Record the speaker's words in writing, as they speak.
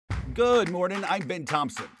Good morning, I'm Ben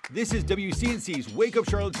Thompson. This is WCNC's Wake Up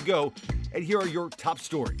Charlotte to Go, and here are your top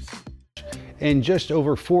stories. In just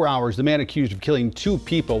over 4 hours, the man accused of killing 2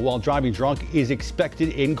 people while driving drunk is expected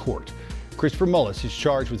in court. Christopher Mullis is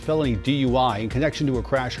charged with felony DUI in connection to a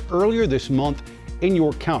crash earlier this month in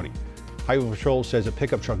York County. Highway Patrol says a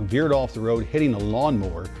pickup truck veered off the road hitting a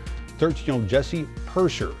lawnmower. 13-year-old Jesse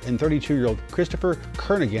Persher and 32-year-old Christopher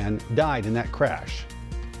Kernigan died in that crash.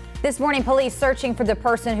 This morning, police searching for the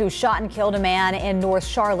person who shot and killed a man in North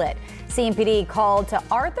Charlotte. CMPD called to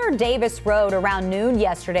Arthur Davis Road around noon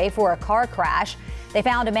yesterday for a car crash. They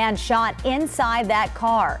found a man shot inside that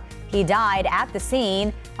car. He died at the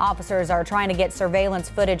scene. Officers are trying to get surveillance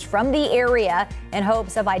footage from the area in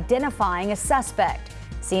hopes of identifying a suspect.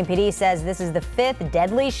 CMPD says this is the 5th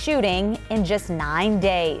deadly shooting in just 9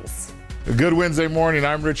 days. Good Wednesday morning.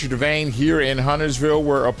 I'm Richard Devane here in Huntersville,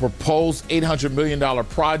 where a proposed $800 million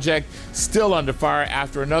project still under fire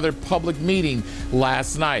after another public meeting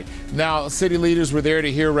last night. Now, city leaders were there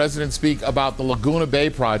to hear residents speak about the Lagoona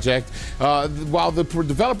Bay project. While the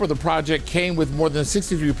developer of the project came with more than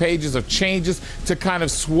 63 pages of changes to kind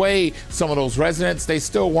of sway some of those residents, they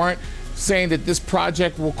still weren't, saying that this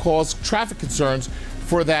project will cause traffic concerns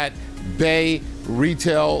for that Bay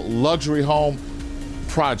retail luxury home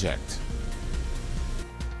project.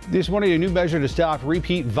 This morning, a new measure to stop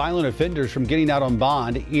repeat violent offenders from getting out on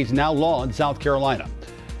bond is now law in South Carolina.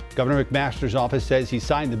 Governor McMaster's office says he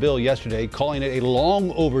signed the bill yesterday, calling it a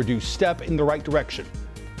long overdue step in the right direction.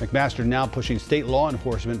 McMaster now pushing state law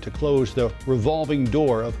enforcement to close the revolving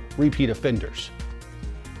door of repeat offenders.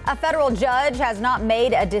 A federal judge has not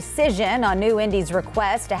made a decision on New Indy's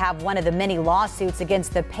request to have one of the many lawsuits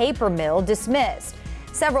against the paper mill dismissed.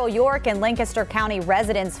 Several York and Lancaster County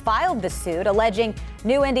residents filed the suit, alleging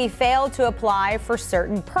New Indy failed to apply for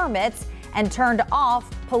certain permits and turned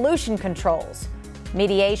off pollution controls.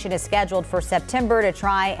 Mediation is scheduled for September to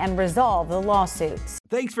try and resolve the lawsuits.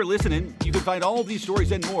 Thanks for listening. You can find all of these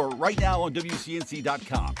stories and more right now on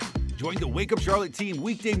WCNC.com. Join the Wake Up Charlotte team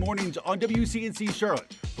weekday mornings on WCNC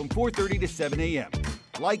Charlotte from 4:30 to 7 a.m.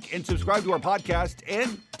 Like and subscribe to our podcast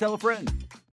and tell a friend.